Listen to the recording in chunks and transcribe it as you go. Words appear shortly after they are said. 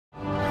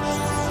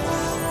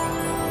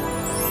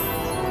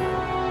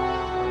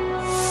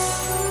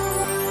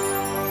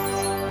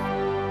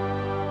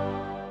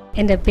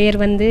என் பேர்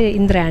வந்து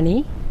இந்திராணி,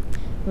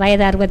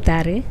 வயது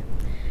 66.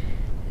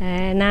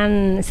 நான்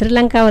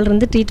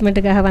ஸ்ரீலங்காவிலிருந்து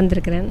ட்ரீட்மெண்ட்டுக்காக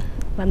வந்திருக்கிறேன்.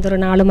 வந்து ஒரு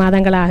 4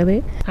 மாதங்கள் ஆகுது.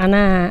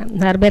 ஆனால்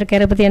ஹெர்பல்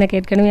கேரை பற்றி எனக்கு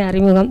ஏற்கனவே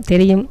அறிமுகம்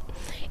தெரியும்.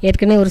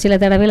 ஏற்கனவே ஒரு சில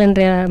தடவைகள்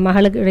என்ற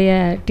மகளுடைய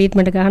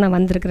ட்ரீட்மெண்ட்டுக்காக நான்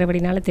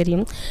வந்திருக்கிறபடினால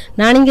தெரியும்.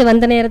 நான் இங்கே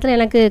வந்த நேரத்தில்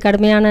எனக்கு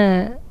கடுமையான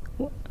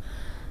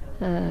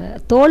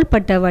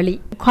தோள்பட்டை வலி,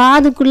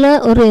 காதுக்குள்ளே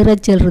ஒரு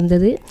இரைச்சல்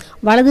இருந்தது.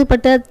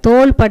 வலதுபட்ட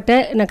தோள்பட்டை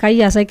நான் கை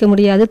அசைக்க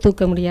முடியாது,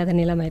 தூக்க முடியாத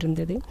நிலைமை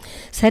இருந்தது.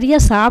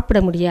 சரியாக சாப்பிட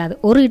முடியாது.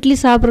 ஒரு இட்லி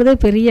சாப்பிட்றதே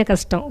பெரிய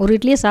கஷ்டம். ஒரு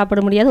இட்லியே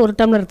சாப்பிட முடியாது. ஒரு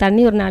டம்ளர்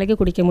தண்ணி ஒரு நாளைக்கு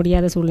குடிக்க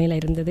முடியாத சூழ்நிலை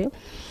இருந்தது.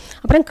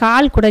 அப்புறம்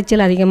கால்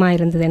குடைச்சல் அதிகமாக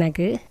இருந்தது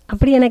எனக்கு.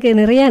 அப்படி எனக்கு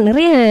நிறைய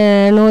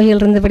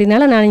நோய்கள்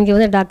இருந்தபடினால நான் இங்கே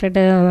வந்து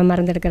டாக்டர்கிட்ட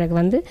மருந்து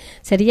எடுக்கிறதுக்கு வந்து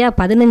சரியாக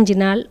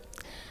 15 நாள்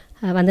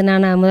வந்து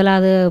நான்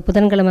முதலாவது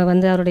புதன்கிழமை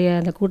வந்து அவருடைய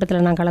அந்த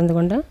கூட்டத்தில் நான் கலந்து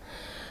கொண்டேன்.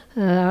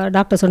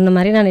 டாக்டர் சொன்ன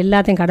மாதிரி நான்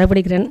எல்லாத்தையும்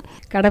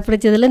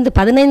கடைப்பிடிச்சதில் இந்த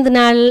 15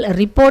 நாள்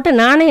ரிப்போர்ட்டை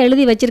நானே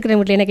எழுதி வச்சிருக்கிறேன்.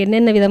 வீட்டில் எனக்கு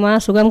என்னென்ன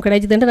விதமாக சுகம்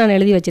கிடைச்சதுன்ட்டு நான்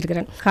எழுதி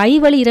வச்சிருக்கிறேன்.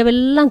 கைவலி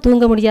இரவெல்லாம்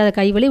தூங்க முடியாத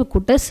கைவலி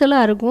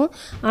குட்டசலாக இருக்கும்.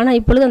 ஆனால்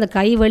இப்பொழுது அந்த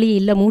கைவலி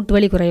இல்லை, மூட்டு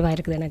வலி குறைவாக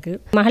இருக்குது. எனக்கு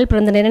மகள்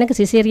பிறந்த நேரம்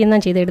எனக்கு சிசேரியன்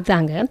தான் செய்து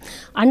எடுத்தாங்க.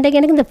 அன்றைக்கு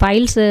எனக்கு இந்த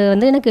ஃபைல்ஸ்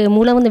வந்து எனக்கு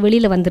மூலம் வந்து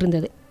வெளியில்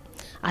வந்திருந்தது.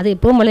 அது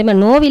எப்போவும்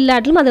வளமையாக நோவு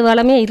இல்லாட்டிலும் அது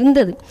வளமையாக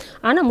இருந்தது.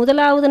 ஆனால்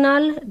முதலாவது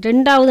நாள்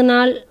 2வது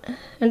நாள்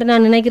என்று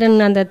நான் நினைக்கிறேன்,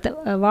 அந்த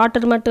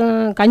வாட்டர் மட்டும்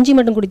கஞ்சி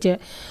மட்டும்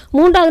குடித்தேன்.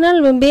 3வது நாள்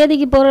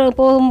பேதிக்கு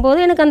போகும்போது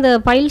எனக்கு அந்த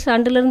ஃபைல்ஸ்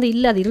அண்டிலிருந்து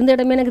இல்லை, அது இருந்த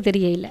இடமே எனக்கு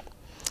தெரியல.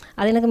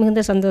 அது எனக்கு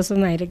மிகுந்த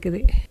சந்தோஷமாக இருக்குது.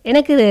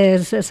 எனக்கு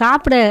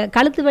சாப்பிட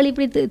கழுத்து வலி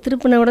இப்படி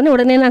திருப்பின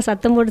உடனே நான்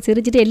சத்தம் போட்டு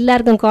சிரிச்சுட்டு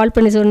எல்லாருக்கும் கால்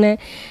பண்ணி சொன்னேன்,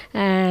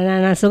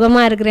 நான்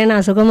சுகமாக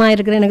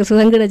இருக்கிறேன், எனக்கு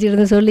சுகம்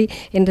கிடைச்சிருந்து சொல்லி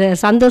என்ற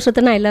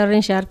சந்தோஷத்தை நான்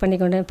எல்லோரையும் ஷேர்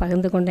பண்ணிக்கொண்டேன்,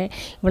 பகிர்ந்து கொண்டேன்.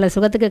 இவ்வளோ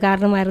சுகத்துக்கு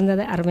காரணமாக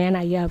இருந்தது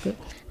அருமையான ஐயாவுக்கு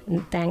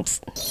தேங்க்ஸ்.